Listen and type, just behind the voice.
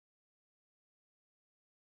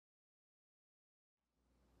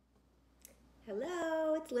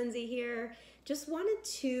Hello, it's Lindsay here. Just wanted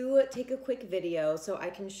to take a quick video so I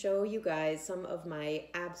can show you guys some of my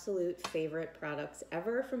absolute favorite products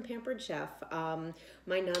ever from Pampered Chef,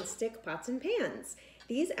 my non-stick pots and pans.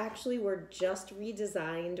 These actually were just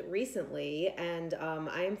redesigned recently, and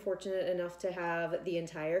I am fortunate enough to have the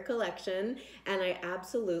entire collection, and I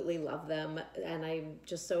absolutely love them, and I'm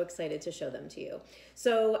just so excited to show them to you.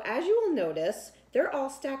 So as you will notice, they're all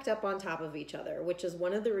stacked up on top of each other, which is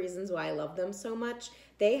one of the reasons why I love them so much.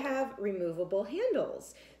 They have removable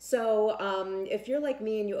handles. So if you're like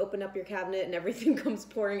me and you open up your cabinet and everything comes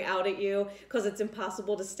pouring out at you because it's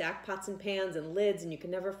impossible to stack pots and pans and lids and you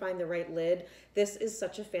can never find the right lid, this is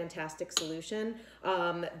such a fantastic solution.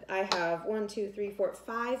 I have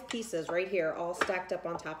 5 pieces right here all stacked up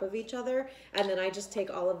on top of each other, and then I just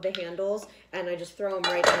take all of the handles and I just throw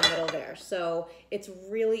them right in the middle there. So it's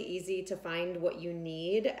really easy to find what you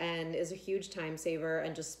need and is a huge time saver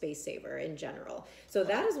and just space saver in general. So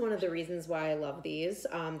that is one of the reasons why I love these.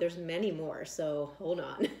 There's many more, so hold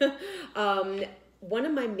on. One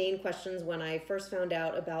of my main questions when I first found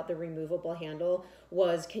out about the removable handle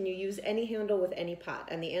was, can you use any handle with any pot?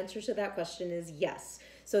 And the answer to that question is yes.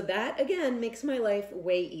 So that, again, makes my life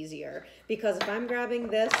way easier, because if I'm grabbing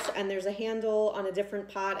this and there's a handle on a different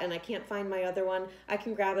pot and I can't find my other one, I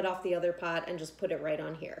can grab it off the other pot and just put it right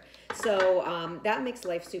on here. So that makes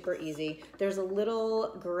life super easy. There's a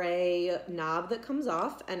little gray knob that comes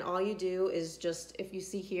off, and all you do is just, if you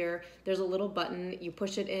see here, there's a little button, you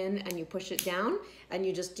push it in and you push it down, and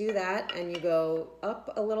you just do that and you go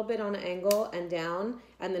up a little bit on an angle and down,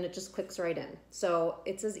 and then it just clicks right in. So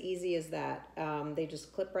it's as easy as that. They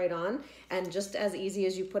just clip right on, and just as easy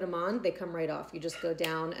as you put them on, they come right off. You just go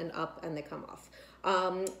down and up and they come off.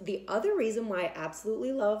 The other reason why I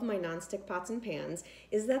absolutely love my nonstick pots and pans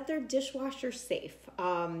is that they're dishwasher safe.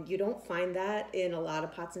 You don't find that in a lot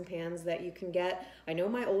of pots and pans that you can get. I know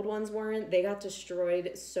my old ones weren't. They got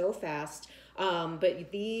destroyed so fast.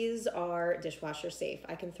 But these are dishwasher safe.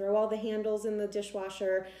 I can throw all the handles in the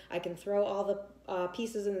dishwasher. I can throw all the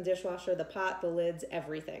pieces in the dishwasher, the pot, the lids,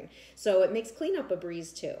 everything. So it makes cleanup a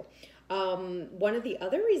breeze too. One of the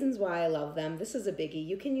other reasons why I love them, this is a biggie,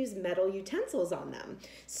 you can use metal utensils on them.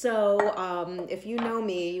 So if you know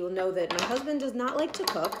me, you'll know that my husband does not like to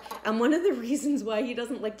cook, and one of the reasons why he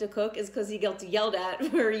doesn't like to cook is because he gets yelled at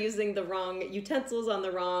for using the wrong utensils on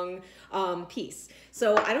the wrong piece.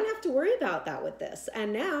 So I don't have to worry about that with this,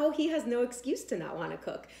 and now he has no excuse to not want to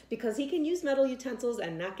cook, because he can use metal utensils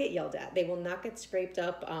and not get yelled at. They will not get scraped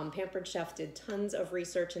up. Pampered Chef did tons of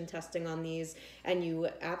research and testing on these, and you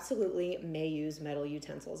absolutely may use metal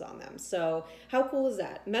utensils on them. So how cool is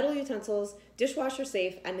that? Metal utensils, dishwasher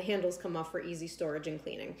safe, and the handles come off for easy storage and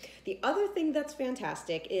cleaning. The other thing that's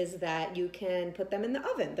fantastic is that you can put them in the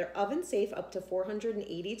oven. They're oven safe up to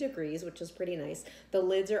 480 degrees, which is pretty nice. The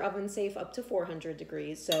lids are oven safe up to 400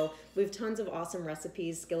 degrees. So we have tons of awesome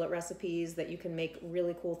recipes, skillet recipes, that you can make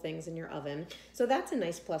really cool things in your oven. So that's a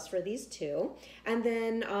nice plus for these two. And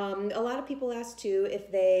then a lot of people ask too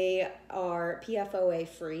if they are PFOA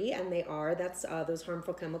free, and they are. That's those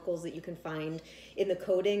harmful chemicals that you can find in the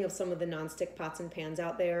coating of some of the nonstick pots and pans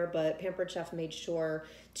out there, but Pampered Chef made sure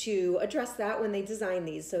to address that when they designed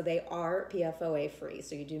these, so they are PFOA free,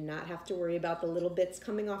 so you do not have to worry about the little bits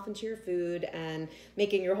coming off into your food and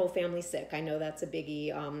making your whole family sick. I know that's a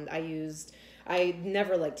biggie. I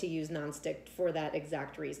never like to use nonstick for that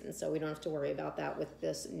exact reason, so we don't have to worry about that with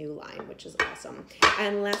this new line, which is awesome.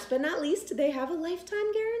 And last but not least, they have a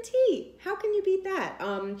lifetime guarantee. How can you beat that?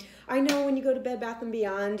 I know when you go to Bed Bath &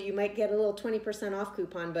 Beyond, you might get a little 20% off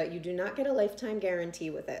coupon, but you do not get a lifetime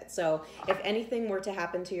guarantee with it. So if anything were to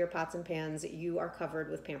happen to your pots and pans, you are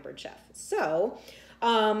covered with Pampered Chef. So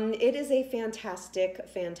it is a fantastic,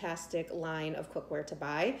 fantastic line of cookware to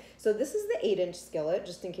buy. So this is the 8-inch skillet,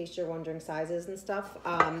 just in case you're wondering sizes and stuff.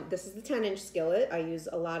 This is the 10-inch skillet. I use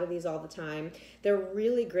a lot of these all the time. They're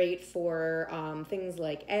really great for things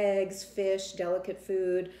like eggs, fish, delicate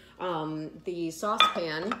food. The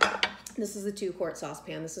saucepan, this is a 2-quart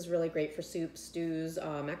saucepan. This is really great for soups, stews,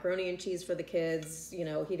 macaroni and cheese for the kids, you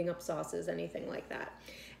know, heating up sauces, anything like that.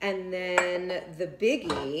 And then the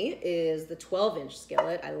biggie is the 12-inch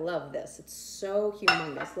skillet. I love this. It's so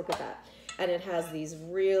humongous. Look at that. And it has these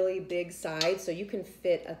really big sides, so you can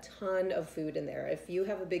fit a ton of food in there. If you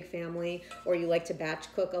have a big family or you like to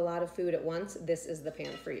batch cook a lot of food at once, this is the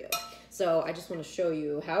pan for you. So I just want to show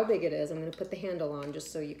you how big it is. I'm going to put the handle on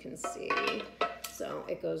just so you can see. So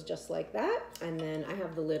it goes just like that. And then I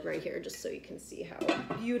have the lid right here just so you can see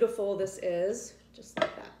how beautiful this is, just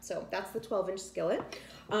like that. So that's the 12-inch skillet.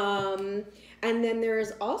 And then there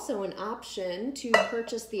is also an option to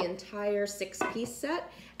purchase the entire 6-piece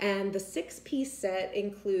set. And the 6-piece set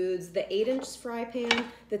includes the 8-inch fry pan,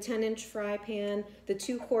 the 10-inch fry pan, the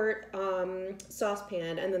 2-quart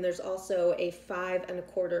saucepan, and then there's also a 5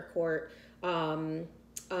 1/4 quart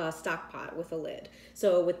stock pot with a lid.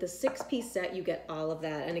 So with the 6-piece set, you get all of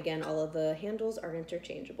that. And again, all of the handles are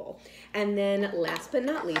interchangeable. And then last but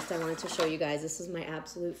not least, I wanted to show you guys, this is my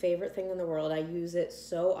absolute favorite thing in the world. I use it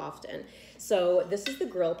so often. So this is the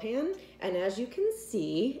grill pan. And as you can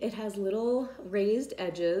see, it has little raised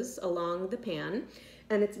edges along the pan.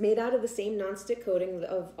 And it's made out of the same nonstick coating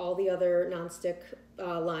of all the other nonstick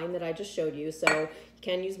line that I just showed you. So you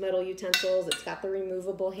can use metal utensils. It's got the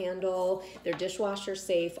removable handle. They're dishwasher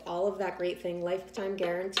safe, all of that great thing, lifetime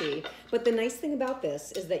guarantee. But the nice thing about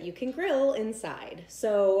this is that you can grill inside.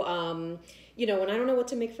 So, you know, when I don't know what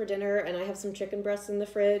to make for dinner and I have some chicken breasts in the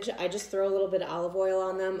fridge, I just throw a little bit of olive oil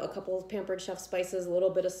on them, a couple of Pampered Chef spices, a little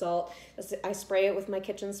bit of salt. I spray it with my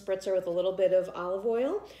kitchen spritzer with a little bit of olive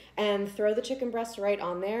oil and throw the chicken breasts right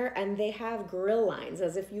on there, and they have grill lines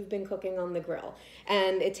as if you've been cooking on the grill.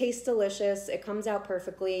 And it tastes delicious. It comes out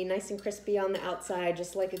perfectly, nice and crispy on the outside,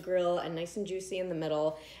 just like a grill, and nice and juicy in the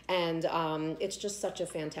middle. And it's just such a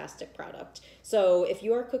fantastic product. So if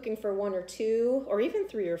you are cooking for 1 or 2 or even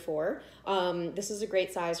 3 or 4, this is a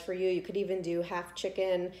great size for you. You could even do half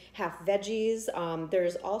chicken, half veggies.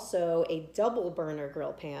 There's also a double burner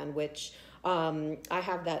grill pan, which I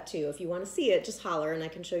have that too. If you want to see it, just holler and I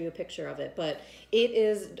can show you a picture of it. But it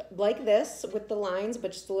is like this with the lines,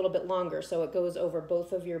 but just a little bit longer. So it goes over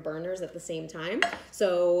both of your burners at the same time.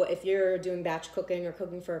 So if you're doing batch cooking or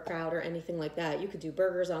cooking for a crowd or anything like that, you could do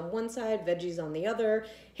burgers on one side, veggies on the other,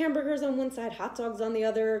 hamburgers on one side, hot dogs on the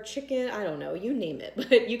other, chicken, I don't know, you name it.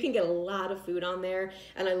 But you can get a lot of food on there.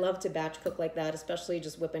 And I love to batch cook like that, especially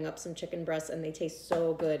just whipping up some chicken breasts, and they taste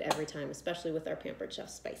so good every time, especially with our Pampered Chef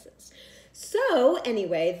spices. So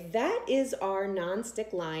anyway, that is our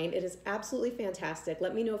non-stick line. It is absolutely fantastic.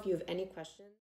 Let me know if you have any questions.